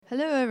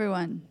Hello,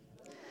 everyone.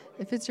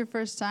 If it's your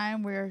first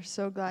time, we're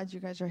so glad you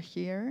guys are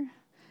here.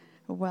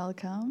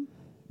 Welcome.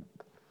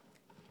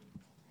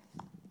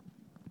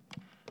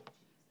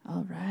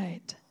 All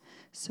right.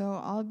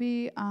 So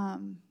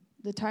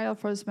the title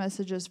for this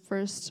message is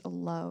First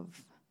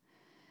Love.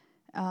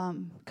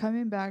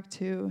 Coming back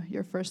to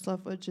your first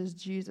love, which is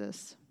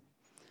Jesus.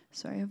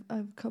 Sorry,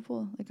 I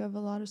have a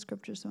lot of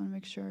scriptures, so I want to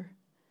make sure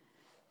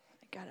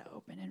I got it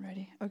open and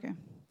ready. Okay.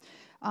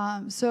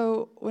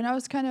 So when I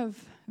was kind of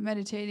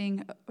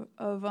meditating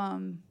of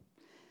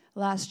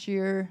last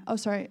year, I'm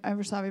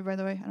Versavi, by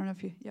the way. I don't know if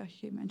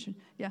he mentioned.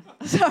 Yeah,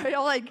 sorry,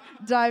 I'm like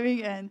diving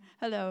in.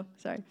 Hello,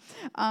 sorry.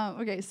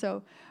 Okay,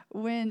 so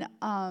when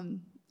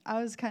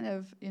I was kind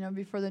of,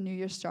 before the new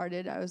year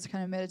started, I was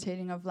kind of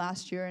meditating of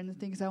last year and the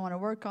things I want to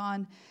work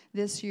on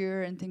this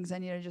year and things I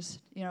need to just,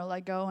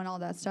 let go and all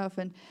that stuff.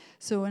 And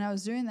so when I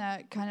was doing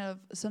that, kind of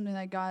something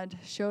that God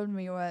showed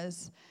me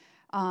was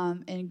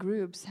in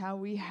groups, how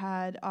we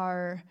had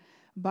our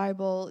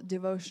Bible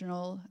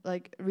devotional,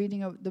 like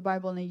reading of the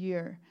Bible in a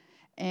year.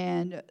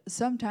 And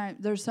sometimes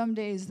there's some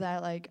days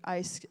that like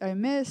I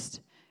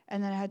missed,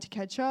 and then I had to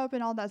catch up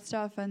and all that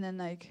stuff, and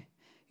then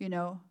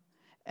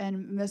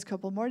and miss a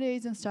couple more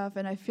days and stuff.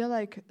 And I feel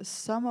like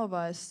some of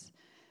us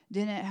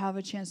didn't have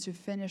a chance to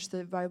finish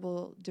the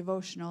Bible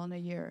devotional in a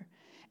year.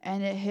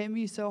 And it hit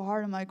me so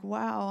hard. I'm like,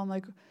 wow. I'm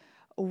like,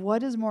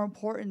 what is more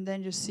important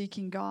than just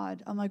seeking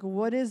God? I'm like,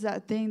 what is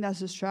that thing that's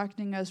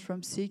distracting us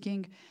from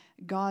seeking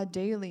God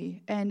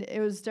daily? And it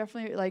was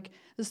definitely like,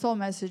 this whole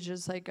message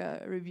is like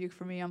a rebuke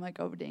for me. I'm like,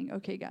 oh, dang,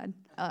 okay, God,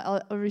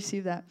 I'll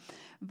receive that.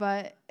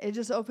 But it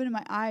just opened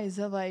my eyes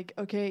of like,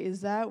 okay,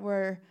 is that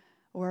where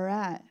we're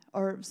at?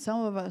 Or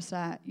some of us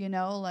at,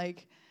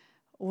 like,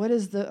 what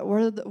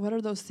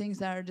are those things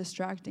that are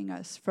distracting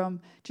us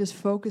from just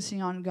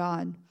focusing on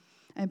God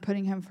and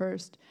putting Him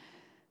first?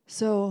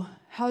 So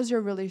how's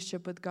your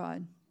relationship with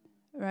God,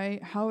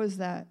 right? How is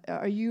that?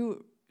 Are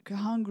you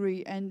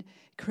hungry and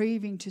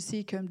craving to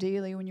seek Him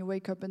daily when you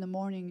wake up in the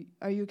morning?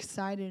 Are you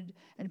excited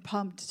and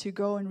pumped to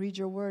go and read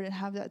your word and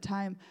have that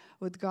time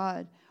with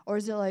God? Or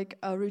is it like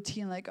a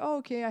routine, like, oh,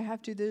 okay, I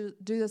have to do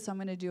this, I'm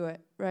going to do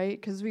it, right?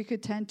 Because we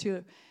could tend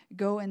to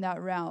go in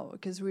that route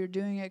because we're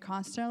doing it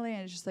constantly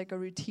and it's just like a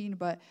routine.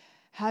 But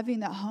having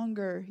that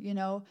hunger,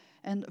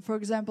 and for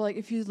example, like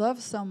if you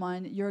love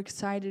someone, you're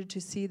excited to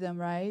see them,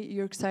 right?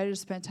 You're excited to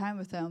spend time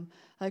with them.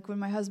 Like when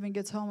my husband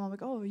gets home, I'm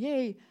like, oh,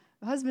 yay,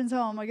 my husband's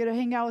home. I get to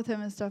hang out with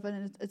him and stuff,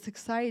 and it's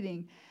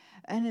exciting.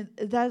 And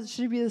that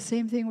should be the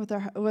same thing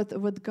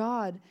with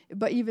God,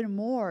 but even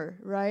more,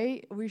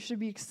 right? We should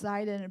be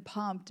excited and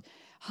pumped,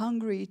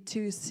 hungry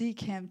to seek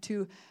Him,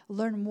 to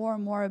learn more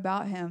and more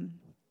about Him,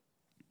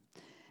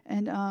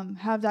 and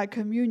have that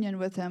communion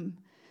with Him.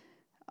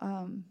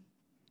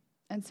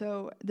 And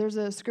so there's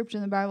a scripture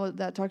in the Bible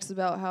that talks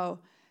about how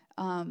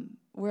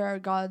we're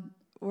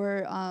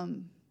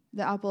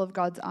the apple of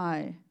God's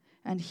eye,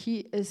 and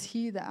He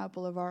the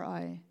apple of our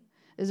eye.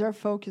 Is our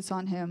focus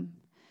on Him?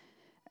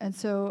 And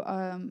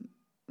so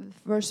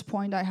first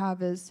point I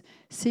have is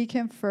seek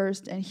Him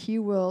first, and He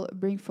will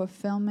bring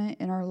fulfillment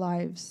in our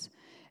lives.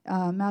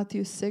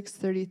 Matthew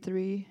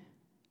 6:33.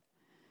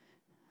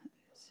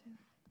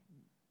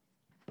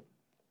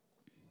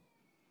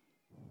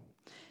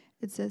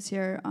 It says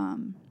here.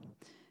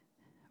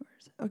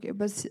 Okay,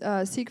 but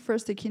seek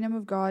first the kingdom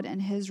of God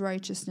and His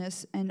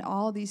righteousness, and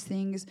all these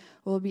things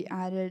will be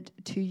added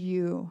to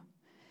you.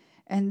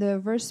 And the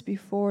verse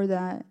before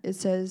that, it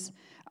says,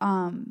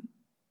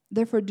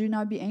 therefore do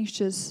not be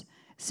anxious,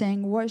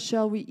 saying, what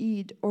shall we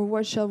eat, or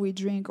what shall we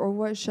drink, or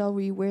what shall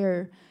we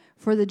wear?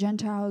 For the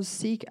Gentiles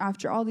seek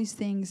after all these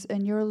things,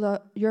 and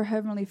your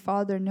heavenly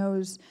Father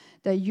knows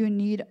that you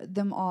need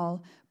them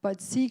all.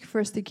 But seek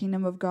first the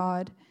kingdom of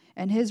God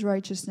and His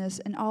righteousness,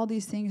 and all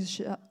these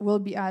things will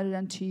be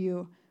added to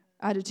you.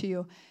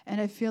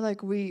 And I feel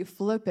like we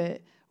flip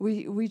it.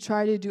 We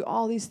try to do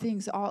all these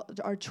things,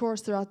 our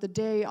chores throughout the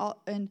day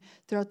and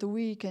throughout the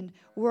week, and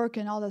work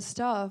and all that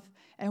stuff,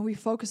 and we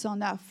focus on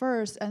that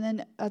first. And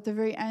then at the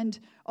very end,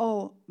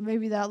 oh,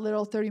 maybe that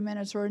little 30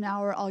 minutes or an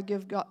hour, I'll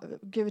give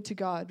it to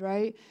God,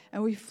 right?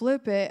 And we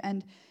flip it,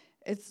 and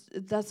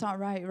that's not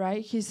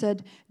right? He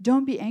said,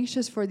 don't be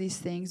anxious for these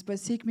things, but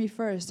seek me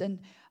first. And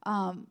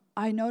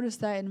I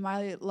noticed that in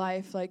my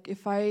life, like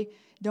if I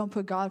don't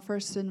put God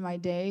first in my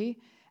day,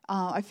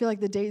 I feel like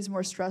the day is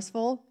more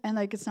stressful and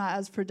like it's not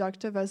as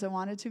productive as I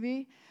want it to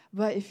be.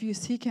 But if you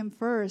seek Him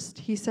first,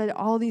 He said,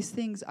 all these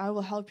things I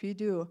will help you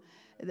do.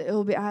 It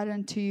will be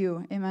added to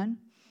you. Amen.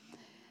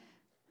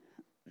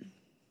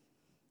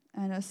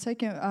 And a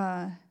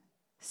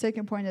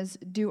second point is,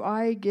 do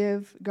I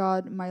give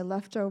God my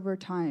leftover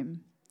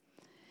time?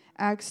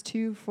 Acts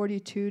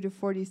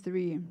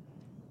 2:42-43.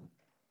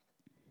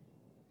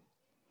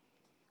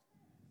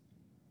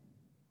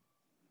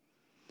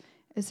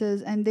 It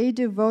says, and they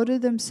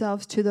devoted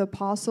themselves to the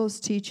apostles'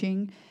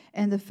 teaching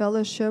and the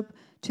fellowship,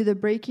 to the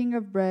breaking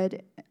of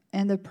bread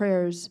and the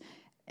prayers.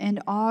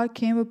 And awe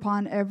came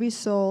upon every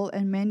soul,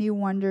 and many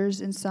wonders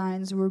and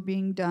signs were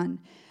being done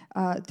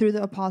through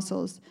the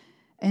apostles.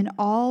 and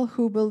all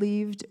who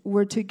believed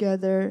were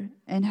together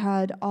and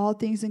had all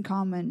things in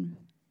common.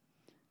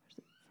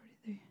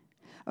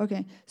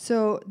 Okay,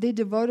 so they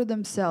devoted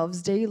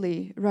themselves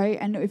daily, right?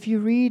 And if you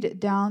read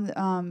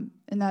down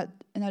in that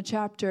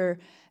chapter,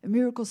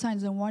 miracle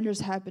signs and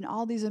wonders happen.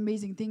 All these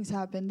amazing things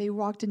happen. They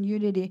walked in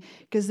unity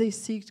because they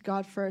seeked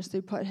God first.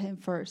 They put Him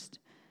first,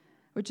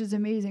 which is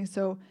amazing.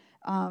 So,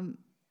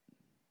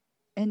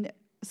 and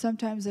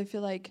sometimes I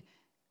feel like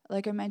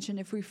I mentioned,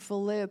 if we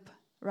flip,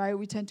 right,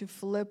 we tend to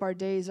flip our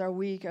days, our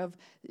week of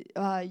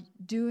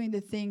doing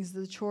the things,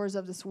 the chores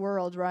of this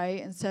world, right,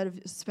 instead of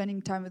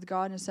spending time with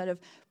God, instead of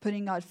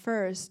putting God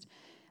first.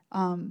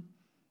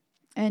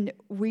 And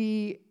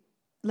we,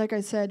 like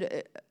I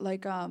said,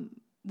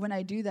 when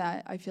I do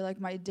that, I feel like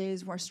my day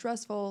is more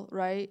stressful,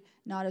 right,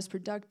 not as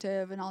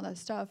productive and all that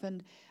stuff.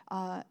 And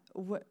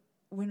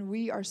when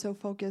we are so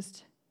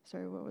focused,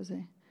 sorry, what was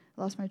I?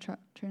 Lost my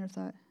train of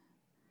thought.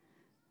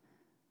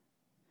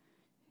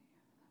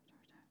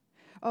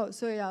 Oh,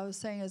 so yeah, I was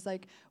saying is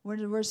like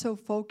when we're so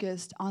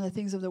focused on the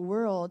things of the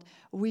world,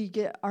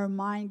 our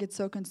mind gets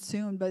so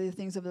consumed by the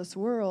things of this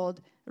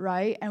world,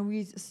 right? And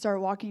we start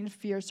walking in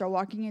fear, start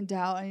walking in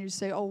doubt, and you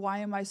say, "Oh, why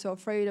am I so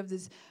afraid of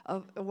this?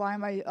 Why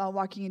am I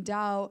walking in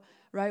doubt?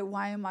 Right?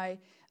 Why am I,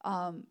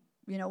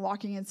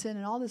 walking in sin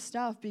and all this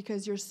stuff?"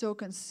 Because you're so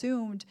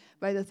consumed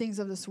by the things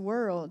of this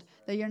world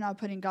that you're not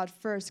putting God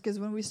first. Because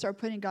when we start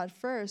putting God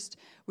first,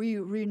 we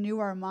renew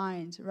our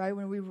mind, right?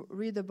 When we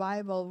read the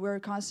Bible, we're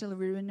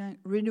constantly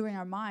renewing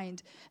our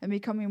mind and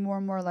becoming more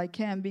and more like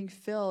Him, being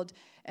filled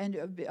and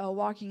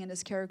walking in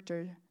His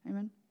character.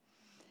 Amen.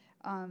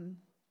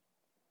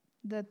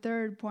 The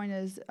third point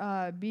is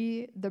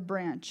be the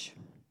branch.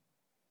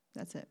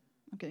 That's it.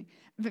 Okay.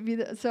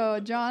 So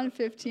John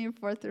 15,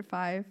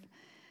 4-5.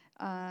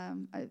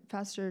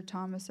 Pastor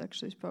Thomas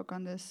actually spoke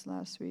on this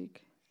last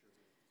week.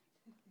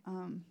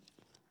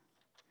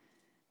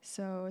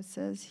 So it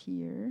says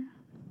here,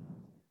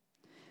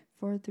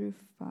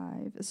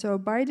 4-5. So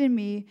abide in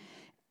me,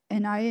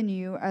 and I in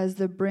you, as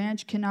the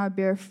branch cannot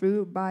bear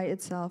fruit by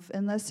itself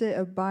unless it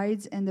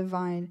abides in the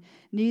vine.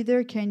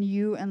 Neither can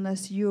you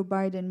unless you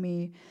abide in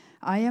me.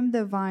 I am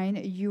the vine,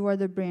 you are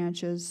the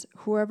branches.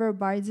 Whoever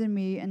abides in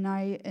me, and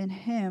I in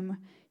him,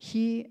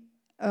 he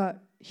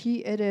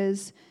it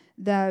is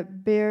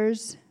that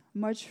bears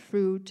much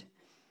fruit.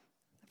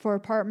 For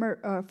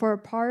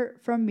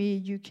apart from me,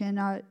 you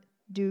cannot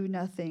do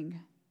nothing.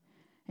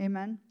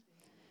 Amen.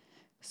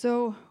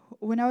 So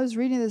when I was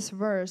reading this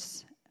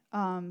verse,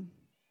 that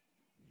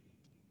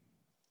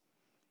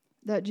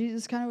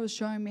Jesus kind of was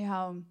showing me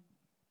how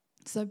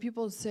some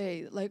people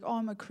say, like, "Oh,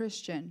 I'm a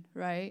Christian,"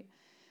 right?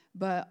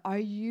 But are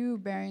you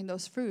bearing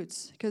those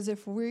fruits? Because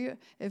if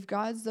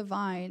God's the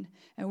vine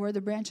and we're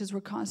the branches,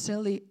 we're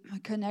constantly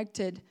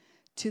connected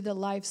to the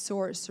life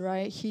source,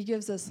 right? He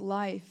gives us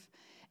life,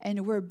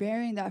 and we're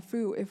bearing that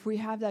fruit. If we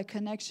have that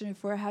connection,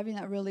 if we're having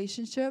that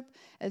relationship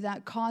and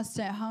that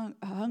constant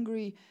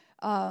hungry,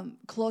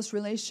 close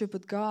relationship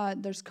with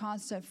God, there's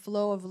constant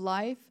flow of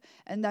life,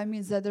 and that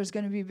means that there's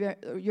going to be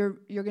you're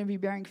going to be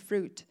bearing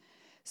fruit.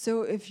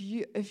 So if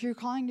you're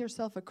calling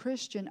yourself a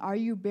Christian, are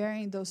you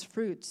bearing those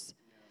fruits?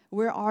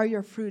 Where are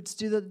your fruits?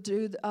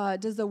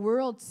 Does the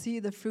world see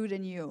the fruit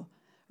in you,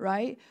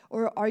 right?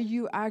 Or are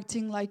you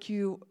acting like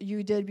you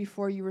did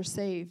before you were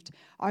saved?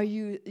 Are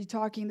you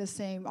talking the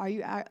same? Are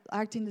you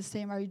acting the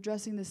same? Are you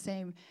dressing the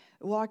same?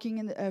 Falling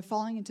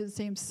into the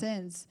same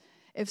sins?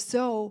 If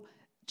so,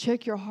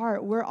 check your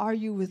heart. Where are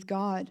you with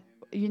God?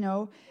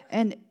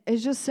 And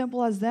it's just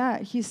simple as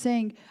that. He's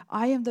saying,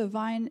 "I am the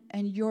vine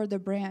and you're the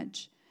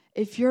branch."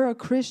 If you're a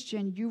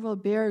Christian, you will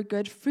bear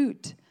good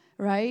fruit,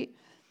 right?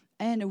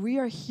 And we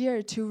are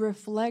here to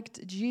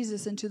reflect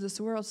Jesus into this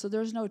world, so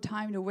there's no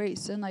time to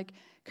waste. And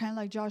kind of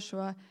like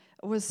Joshua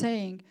was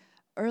saying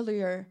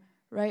earlier,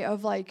 right,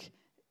 of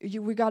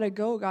we got to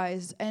go,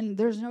 guys. And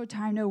there's no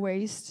time to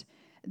waste.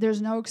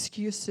 There's no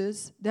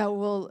excuses that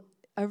will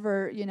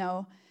ever,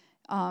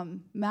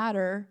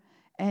 matter.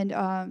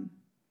 And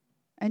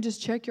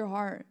just check your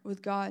heart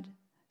with God.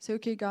 Say,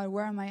 "Okay, God,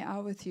 where am I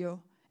at with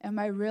you? Am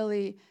I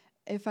really...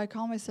 If I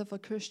call myself a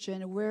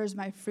Christian, where's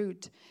my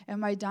fruit?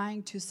 Am I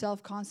dying to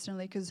self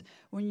constantly?" Because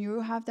when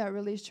you have that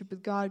relationship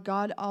with God,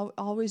 God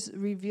always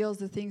reveals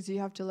the things you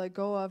have to let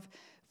go of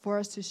for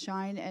us to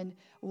shine and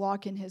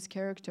walk in His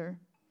character.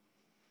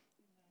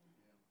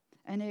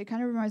 And it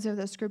kind of reminds me of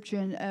that scripture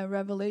in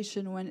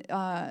Revelation when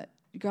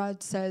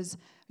God says,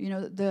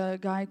 the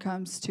guy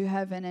comes to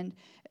heaven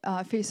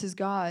and faces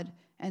God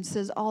and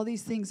says, "All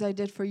these things I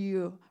did for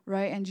you,"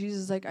 right? And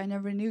Jesus is like, "I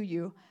never knew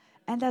you."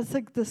 And that's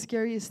the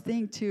scariest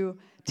thing to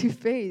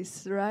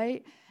face,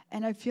 right?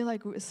 And I feel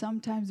like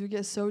sometimes we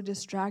get so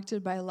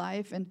distracted by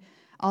life, and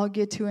I'll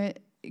get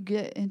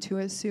into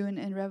it soon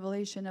in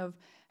Revelation of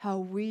how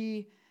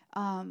we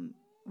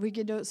we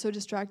get so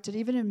distracted.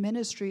 Even in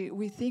ministry,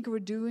 we think we're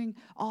doing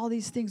all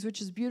these things, which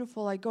is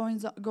beautiful, like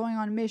going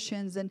on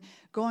missions and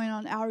going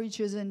on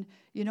outreaches and,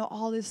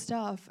 all this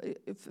stuff,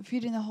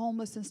 feeding the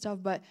homeless and stuff.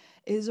 But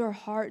is our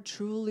heart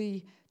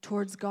truly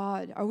towards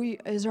God?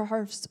 Is our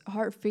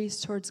heart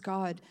faced towards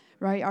God,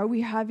 right? Are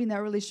we having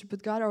that relationship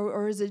with God,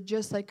 or is it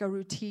just like a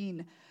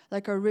routine,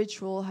 like a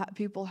ritual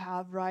people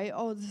have, right?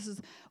 Oh, this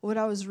is what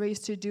I was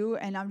raised to do,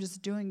 and I'm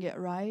just doing it,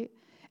 right?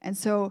 And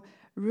so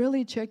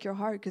really check your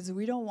heart, because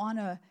we don't want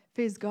to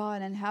face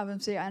God and have him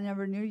say, I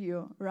never knew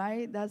you,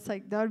 right? That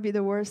would be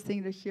the worst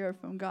thing to hear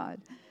from God.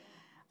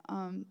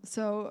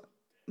 So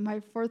my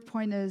fourth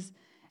point is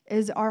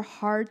our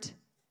heart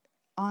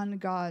on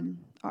God?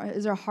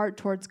 Is our heart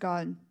towards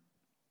God?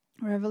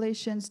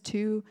 Revelations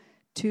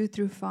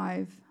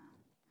 2:2-5.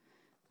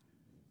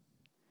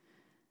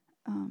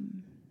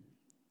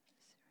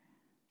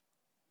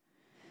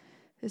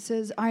 It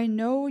says, I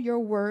know your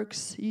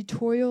works, you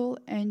toil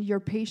and your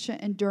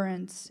patient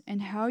endurance,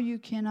 and how you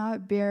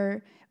cannot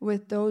bear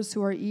with those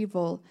who are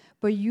evil,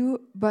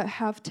 but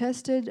have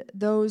tested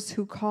those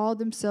who call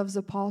themselves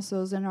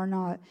apostles and are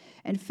not,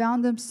 and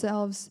found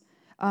themselves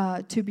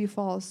to be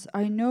false.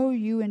 I know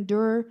you're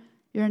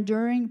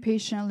enduring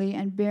patiently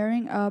and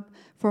bearing up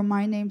for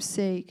my name's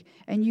sake,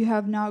 and you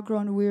have not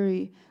grown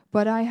weary.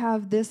 But I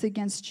have this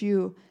against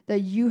you,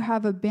 that you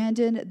have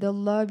abandoned the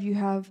love you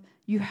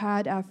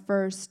had at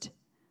first.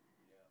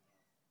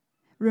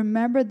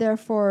 Remember,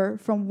 therefore,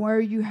 from where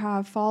you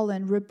have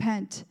fallen,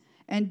 repent,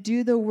 and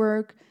do the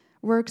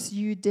works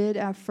you did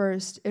at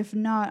first. If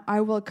not,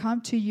 I will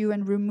come to you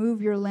and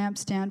remove your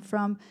lampstand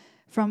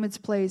from its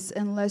place,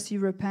 unless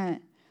you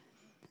repent.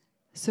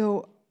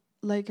 So,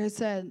 like I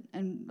said,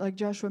 and like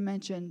Joshua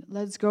mentioned,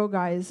 let's go,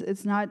 guys.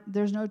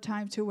 There's no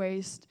time to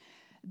waste.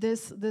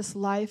 This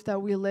life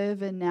that we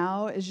live in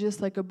now is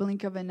just like a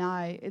blink of an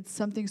eye. It's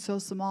something so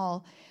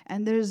small.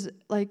 And there's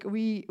like,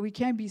 we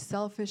can't be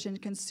selfish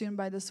and consumed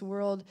by this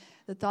world,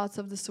 the thoughts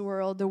of this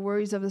world, the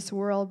worries of this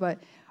world,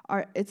 but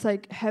it's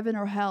like heaven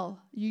or hell.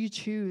 You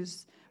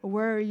choose.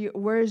 Where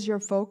is your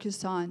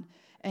focus on?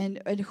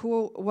 And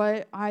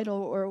what idol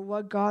or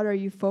what God are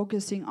you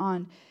focusing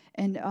on?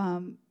 And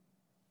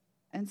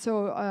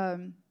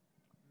so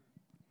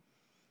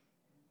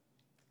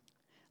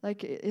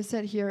like it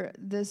said here,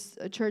 this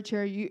church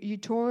here, you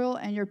toil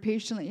and you're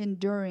patiently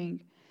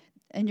enduring,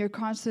 and you're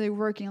constantly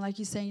working. Like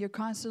he's saying, you're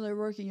constantly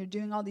working. You're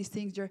doing all these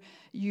things.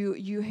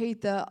 You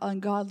hate the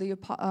ungodly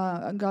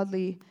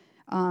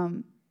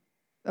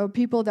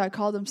people that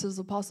call themselves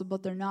apostles,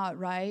 but they're not,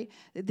 right?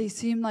 They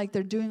seem like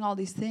they're doing all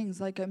these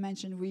things. Like I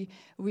mentioned, we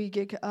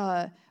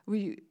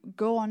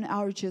go on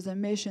outreaches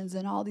and missions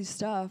and all these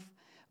stuff,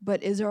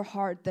 but is our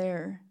heart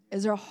there?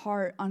 Is our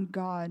heart on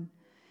God?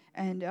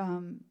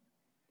 And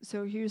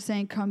so he was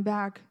saying, come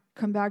back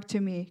to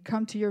me.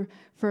 Come to your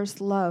first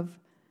love.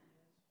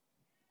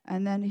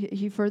 And then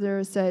he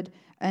further said,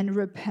 and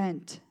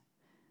repent.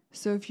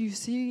 So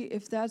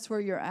if that's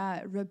where you're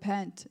at,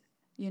 repent,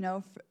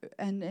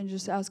 and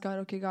just ask God,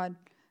 okay, God,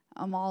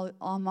 I'm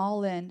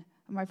all in.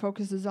 My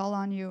focus is all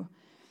on you.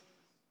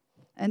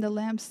 And the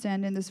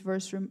lampstand in this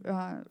verse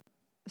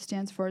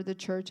stands for the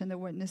church and the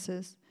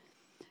witnesses.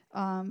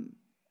 And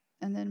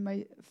then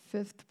my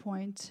fifth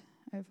point,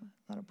 I have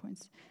a lot of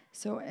points.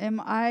 So am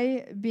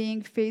I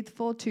being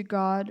faithful to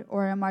God,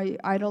 or am I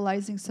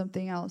idolizing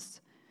something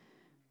else?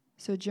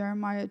 So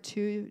Jeremiah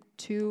 2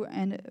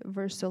 and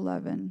verse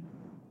 11.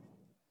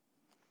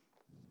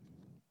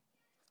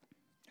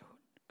 Oh,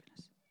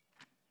 goodness.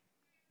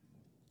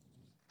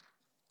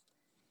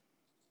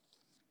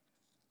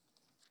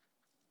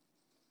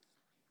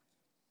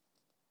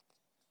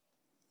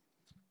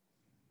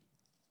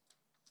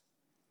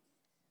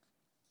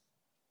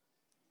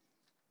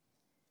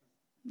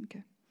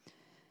 Okay.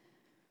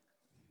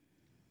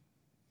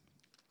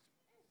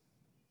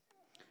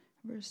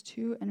 Verse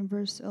 2 and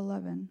verse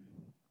 11.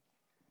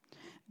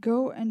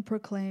 Go and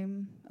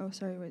proclaim. Oh,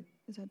 sorry, wait.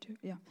 Is that 2?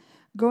 Yeah.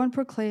 Go and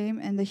proclaim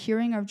in the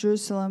hearing of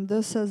Jerusalem,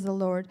 thus says the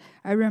Lord,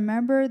 I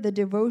remember the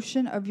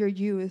devotion of your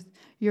youth,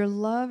 your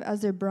love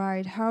as a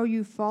bride, how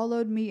you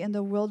followed me in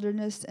the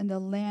wilderness in the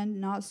land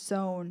not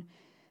sown.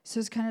 So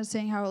it's kind of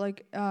saying how,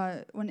 like,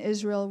 when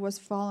Israel was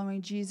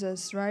following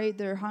Jesus, right?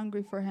 They're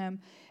hungry for him.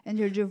 And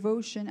your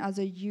devotion as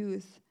a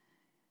youth,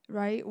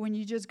 right? When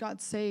you just got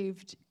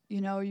saved,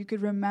 you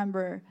could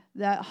remember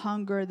that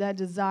hunger, that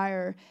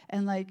desire.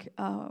 And like,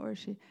 where is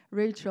she?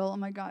 Rachel, oh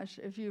my gosh,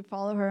 if you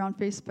follow her on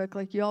Facebook,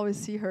 like you always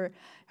see her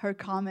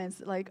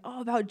comments like, oh,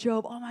 about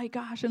Job, oh my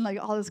gosh, and like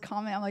all this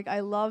comment. I'm like,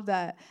 I love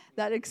that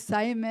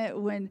excitement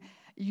when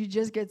you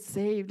just get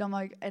saved. I'm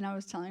like, and I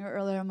was telling her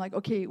earlier, I'm like,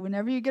 okay,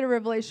 whenever you get a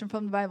revelation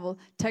from the Bible,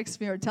 text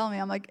me or tell me.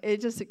 I'm like,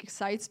 it just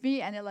excites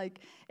me, and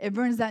it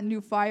burns that new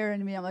fire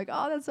in me. I'm like,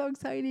 oh, that's so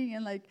exciting,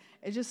 and like,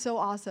 it's just so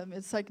awesome.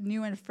 It's like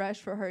new and fresh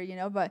for her,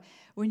 But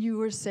when you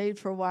were saved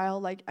for a while,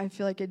 like I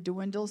feel like it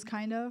dwindles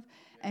kind of,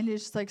 and you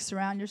just like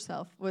surround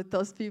yourself with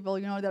those people,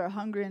 that are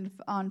hungry and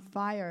on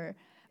fire,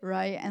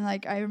 right? And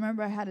like I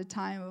remember I had a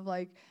time of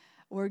like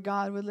where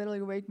God would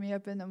literally wake me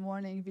up in the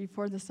morning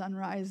before the sun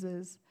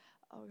rises.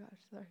 Oh gosh,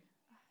 sorry.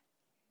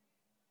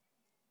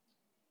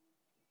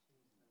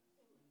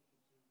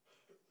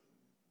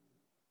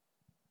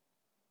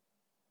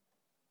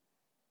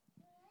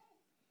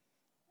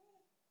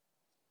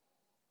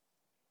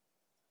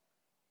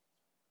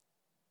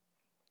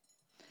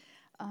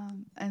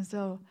 And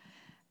so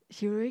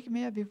he would wake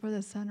me up before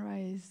the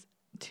sunrise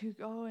to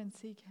go and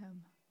seek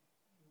him.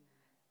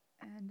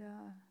 And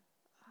dang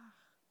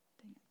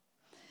it.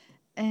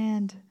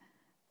 And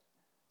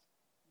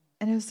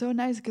it was so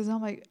nice because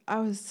I'm like, I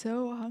was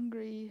so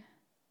hungry.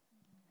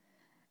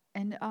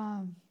 And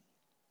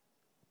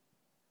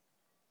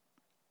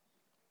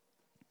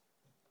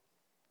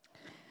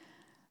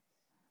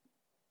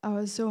I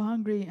was so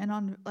hungry, and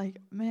I'm like,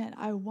 man,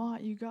 I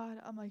want you, God.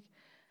 I'm like,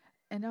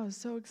 and I was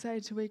so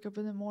excited to wake up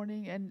in the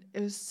morning, and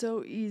it was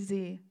so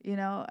easy, you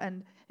know.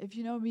 And if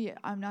you know me,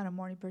 I'm not a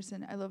morning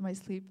person. I love my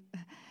sleep.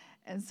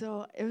 And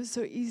so it was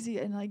so easy,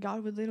 and like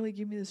God would literally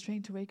give me the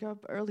strength to wake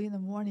up early in the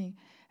morning.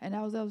 And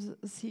as I was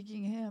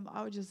seeking him,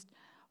 I would just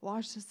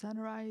watch the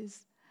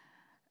sunrise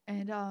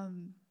and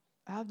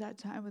have that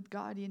time with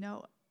God, you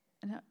know.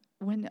 And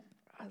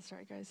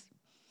sorry guys.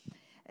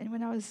 And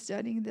when I was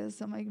studying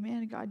this, I'm like,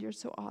 man, God, you're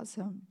so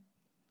awesome.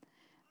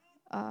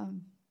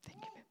 Thank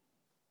you.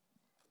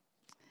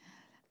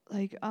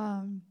 Like,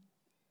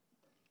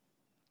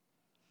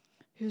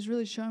 he was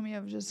really showing me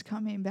of just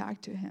coming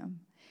back to him.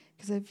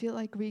 Because I feel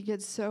like we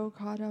get so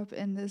caught up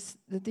in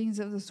the things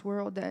of this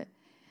world that,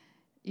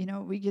 you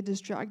know, we get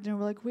distracted and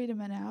we're like, wait a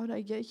minute, how did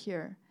I get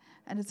here?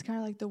 And it's kind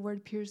of like the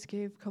word Pierce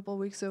gave a couple of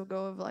weeks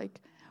ago of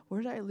like,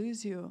 where did I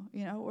lose you?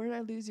 You know, where did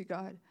I lose you,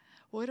 God?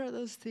 What are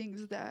those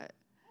things that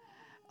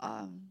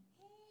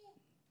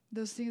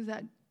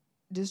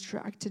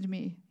distracted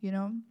me, you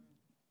know,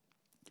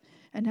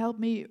 and helped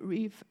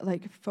me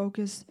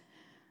focus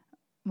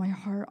my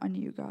heart on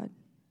you, God.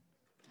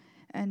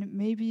 And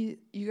maybe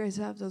you guys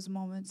have those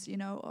moments, you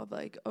know, of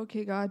like,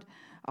 okay, God,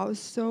 I was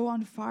so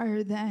on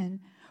fire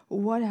then.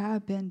 What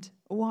happened?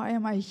 Why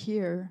am I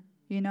here?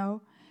 You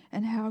know,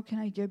 and how can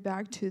I get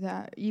back to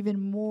that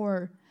even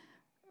more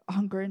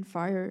hunger and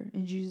fire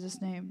in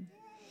Jesus' name?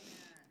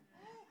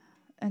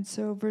 And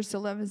so verse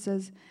 11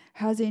 says,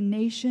 has a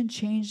nation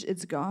changed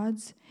its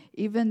gods,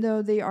 even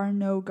though there are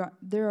no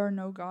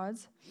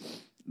gods?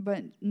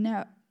 But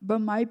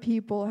my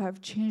people have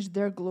changed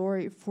their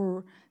glory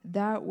for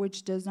that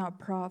which does not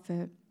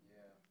profit.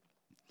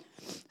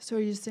 Yeah. So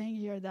he's saying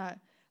here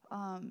that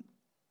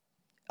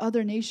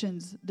other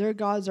nations, their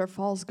gods are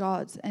false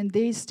gods, and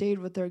they stayed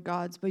with their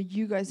gods, but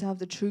you guys have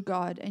the true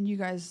God, and you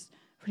guys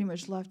pretty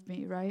much left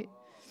me, right?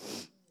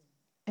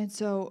 And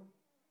so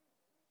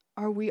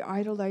are we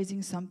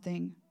idolizing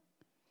something,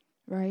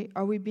 right?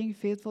 Are we being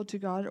faithful to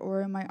God,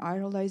 or am I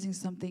idolizing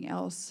something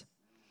else?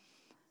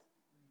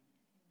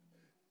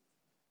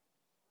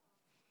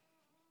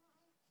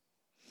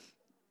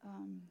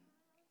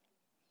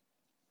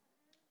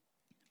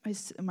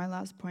 My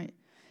last point.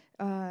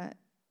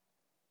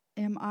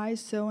 Am I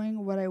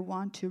sowing what I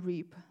want to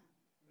reap?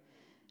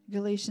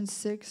 Galatians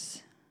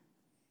 6,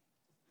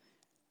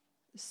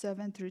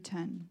 7 through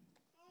 10.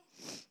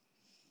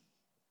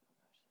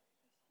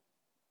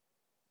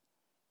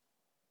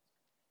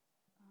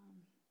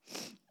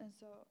 And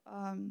so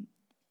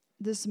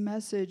this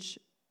message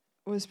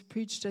was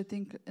preached, I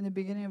think, in the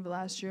beginning of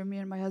last year. Me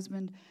and my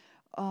husband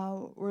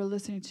were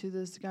listening to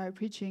this guy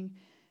preaching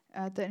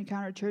at the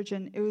Encounter Church,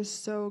 and it was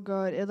so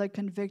good. It like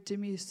convicted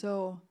me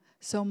so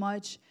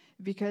much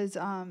because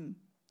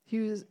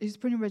he's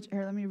pretty much,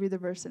 here, let me read the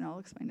verse and I'll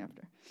explain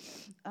after.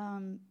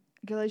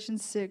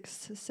 Galatians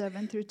 6,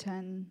 7 through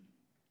 10.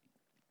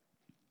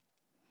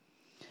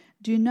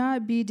 Do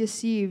not be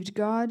deceived.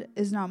 God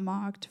is not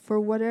mocked. For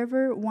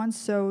whatever one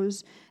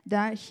sows,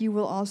 that he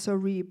will also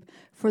reap.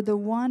 For the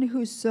one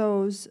who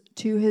sows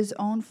to his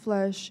own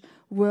flesh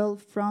will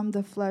from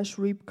the flesh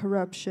reap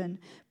corruption.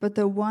 But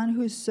the one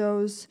who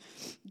sows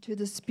to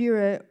the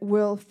Spirit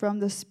will from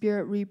the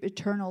Spirit reap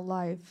eternal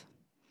life.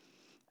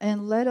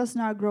 And let us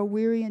not grow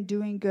weary in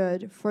doing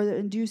good, for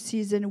in due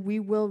season we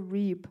will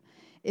reap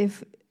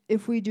if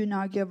we do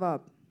not give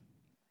up.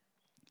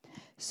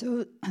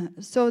 So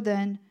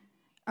then,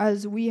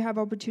 as we have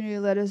opportunity,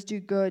 let us do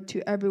good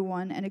to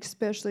everyone, and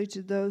especially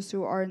to those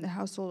who are in the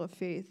household of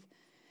faith.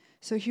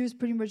 So he was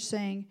pretty much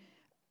saying,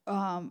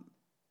 am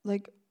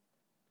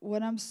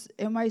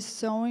I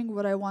sowing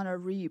what I want to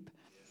reap?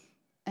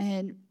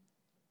 And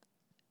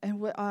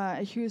what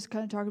he was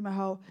kind of talking about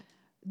how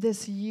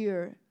this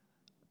year,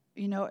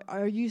 you know,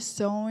 are you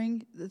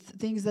sowing the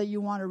things that you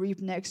want to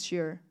reap next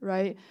year,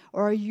 right?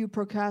 Or are you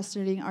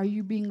procrastinating? Are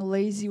you being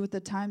lazy with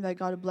the time that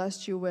God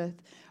blessed you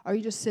with? Are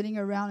you just sitting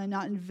around and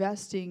not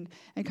investing?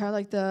 And kind of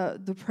like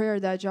the prayer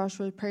that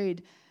Joshua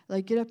prayed,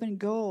 like, get up and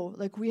go.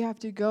 Like, we have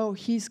to go.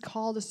 He's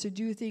called us to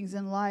do things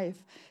in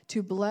life,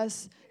 to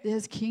bless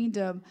his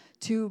kingdom,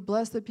 to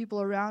bless the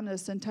people around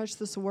us and touch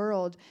this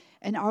world.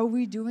 And are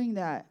we doing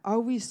that?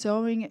 Are we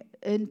sowing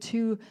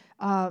into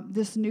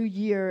this new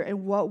year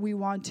and what we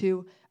want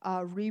to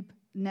reap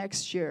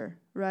next year,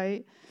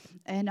 right?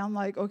 And I'm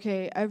like,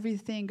 okay,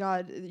 everything,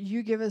 God,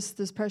 you give us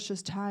this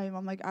precious time.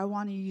 I'm like, I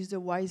want to use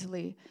it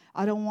wisely.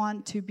 I don't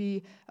want to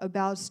be a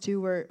bad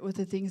steward with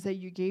the things that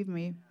you gave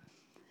me.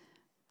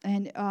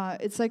 And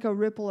it's like a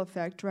ripple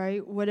effect,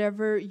 right?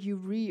 Whatever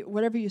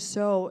you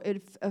sow,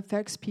 it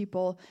affects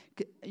people,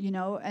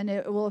 and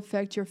it will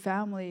affect your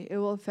family. It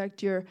will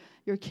affect your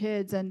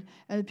kids and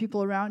the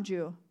people around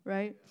you,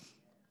 right?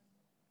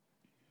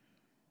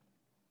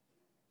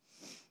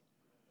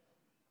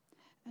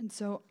 And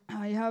so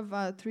I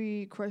have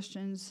 3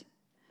 questions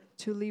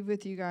to leave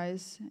with you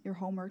guys, your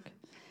homework.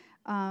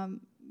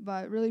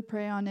 But really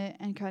pray on it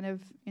and kind of,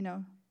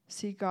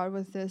 seek God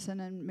with this, and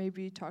then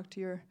maybe talk to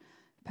your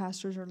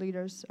pastors or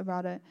leaders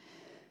about it.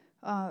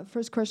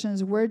 First question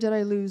is, where did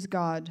I lose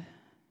God?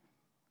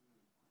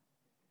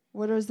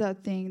 What is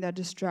that thing that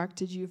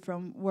distracted you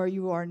from where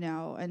you are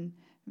now? And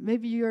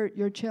maybe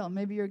you're chill.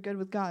 Maybe you're good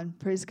with God.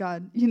 Praise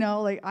God.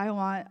 I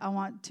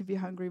want to be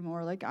hungry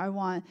more. Like, I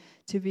want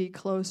to be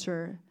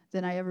closer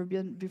than I ever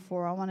been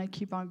before. I want to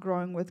keep on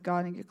growing with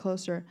God and get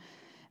closer.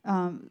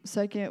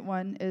 Second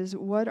one is,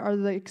 what are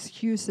the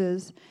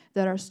excuses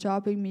that are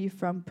stopping me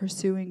from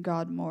pursuing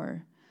God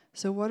more?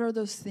 So what are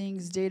those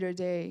things day to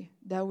day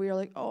that we are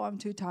like, oh, I'm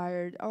too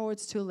tired. Oh,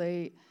 it's too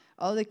late.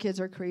 Oh, the kids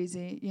are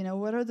crazy.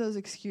 What are those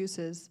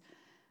excuses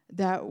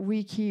that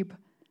we keep,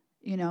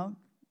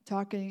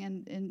 talking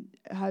and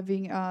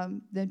having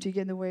them to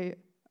get in the way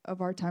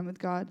of our time with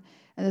God?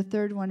 And the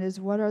third one is,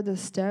 what are the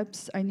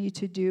steps I need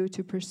to do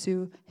to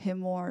pursue Him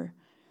more?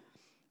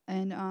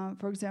 And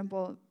for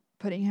example,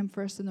 putting Him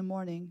first in the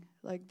morning,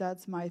 like,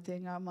 that's my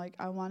thing. I'm like,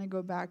 I want to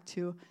go back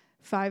to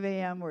 5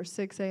 a.m. or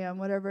 6 a.m.,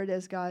 whatever it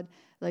is, God,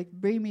 like,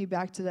 bring me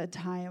back to that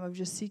time of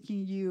just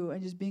seeking you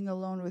and just being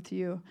alone with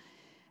you.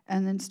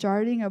 And then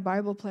starting a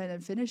Bible plan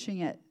and finishing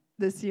it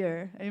this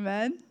year.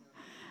 Amen?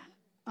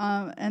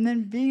 And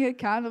then being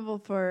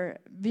accountable,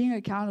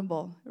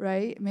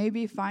 right?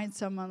 Maybe find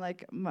someone,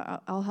 like,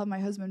 I'll have my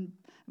husband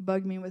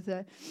bug me with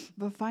it,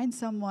 but find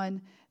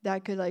someone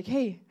that could, like,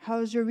 hey,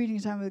 how's your reading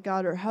time with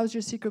God? Or how's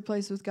your secret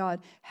place with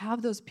God?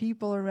 Have those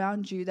people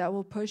around you that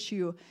will push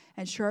you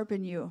and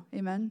sharpen you.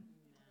 Amen?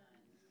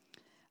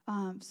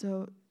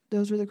 So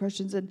those were the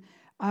questions. And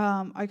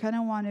I kind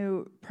of want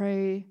to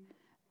pray,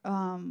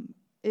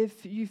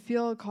 if you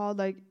feel called,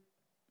 like,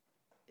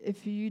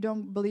 if you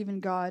don't believe in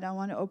God, I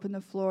want to open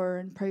the floor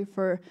and pray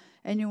for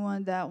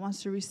anyone that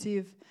wants to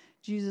receive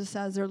Jesus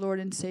as their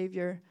Lord and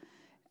Savior.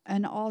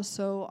 And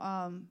also,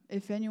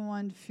 if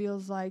anyone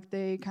feels like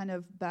they kind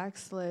of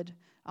backslid,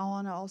 I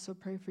want to also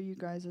pray for you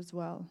guys as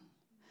well.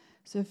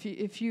 So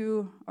if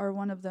you are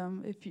one of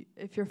them,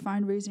 if you're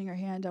fine raising your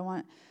hand, I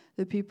want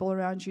the people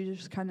around you to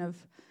just kind of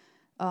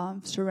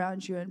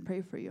surround you and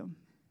pray for you.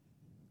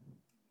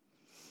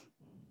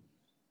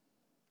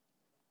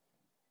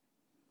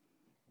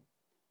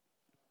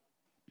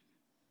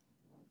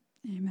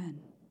 Amen.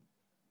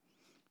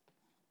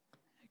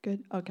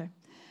 Good. Okay.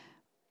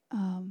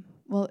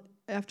 Well,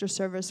 after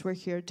service, we're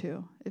here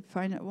too.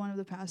 Find one of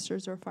the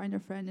pastors or find a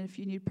friend if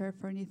you need prayer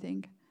for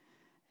anything.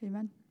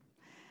 Amen.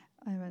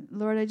 Amen.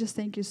 Lord, I just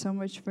thank you so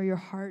much for your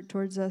heart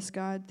towards us,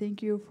 God.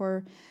 Thank you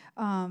for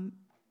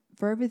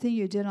everything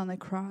you did on the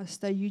cross,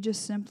 that you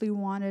just simply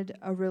wanted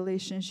a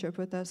relationship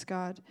with us,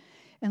 God.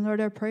 And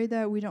Lord, I pray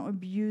that we don't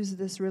abuse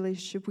this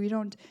relationship. We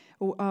don't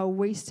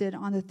waste it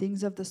on the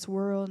things of this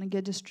world and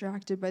get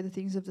distracted by the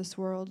things of this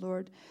world,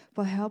 Lord.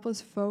 But help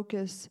us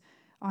focus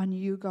on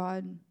you,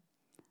 God.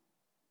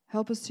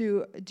 Help us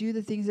to do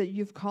the things that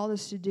you've called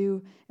us to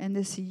do in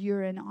this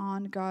year and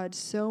on, God.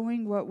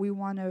 Sowing what we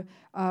want to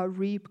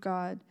reap,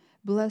 God.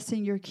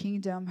 Blessing your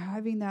kingdom.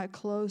 Having that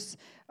close,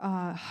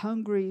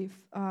 hungry,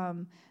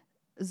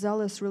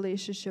 zealous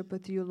relationship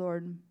with you,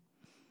 Lord.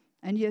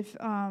 And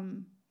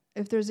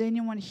if there's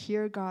anyone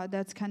here, God,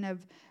 that's kind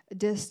of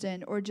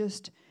distant or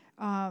just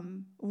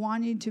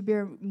wanting to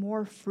bear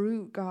more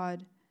fruit,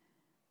 God,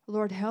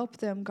 Lord, help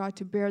them, God,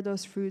 to bear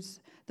those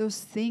fruits, those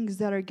things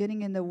that are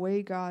getting in the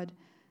way, God.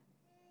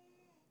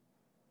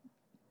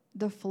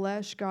 The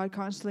flesh, God,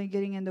 constantly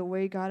getting in the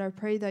way, God. I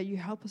pray that you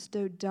help us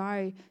to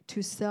die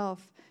to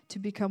self, to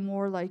become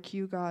more like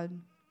you, God.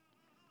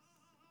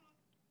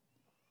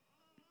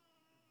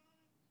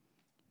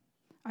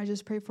 I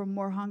just pray for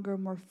more hunger,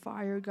 more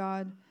fire,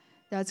 God,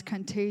 that's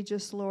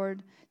contagious,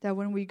 Lord, that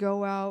when we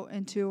go out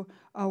into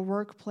a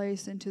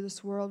workplace, into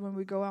this world, when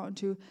we go out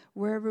into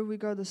wherever we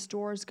go, the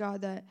stores,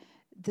 God, that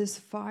this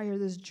fire,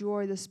 this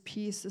joy, this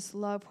peace, this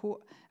love,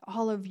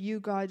 all of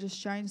you, God, just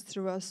shines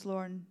through us,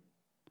 Lord.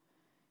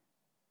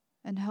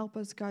 And help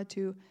us, God,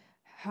 to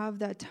have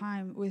that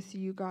time with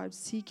you, God,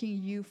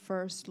 seeking you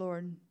first,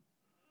 Lord.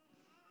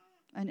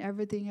 And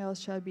everything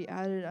else shall be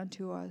added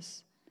unto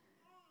us.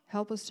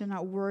 Help us to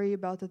not worry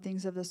about the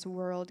things of this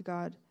world,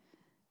 God.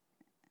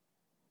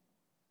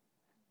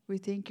 We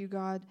thank you,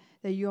 God,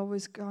 that you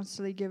always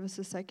constantly give us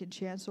a second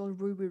chance. Lord,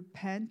 we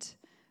repent,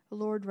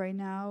 Lord, right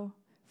now.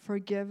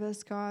 Forgive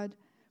us, God,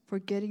 for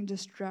getting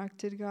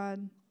distracted,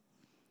 God.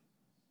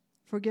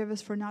 Forgive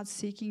us for not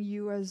seeking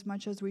you as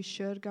much as we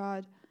should,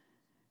 God.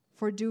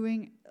 For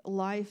doing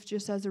life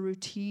just as a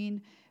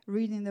routine,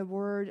 reading the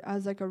word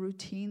as like a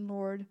routine,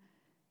 Lord.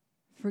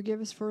 Forgive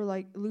us for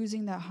like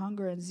losing that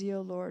hunger and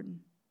zeal, Lord.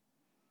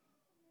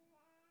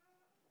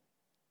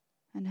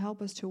 And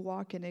help us to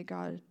walk in it,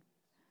 God.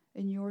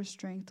 in your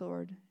strength,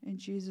 Lord. In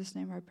Jesus'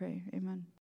 name I pray. Amen.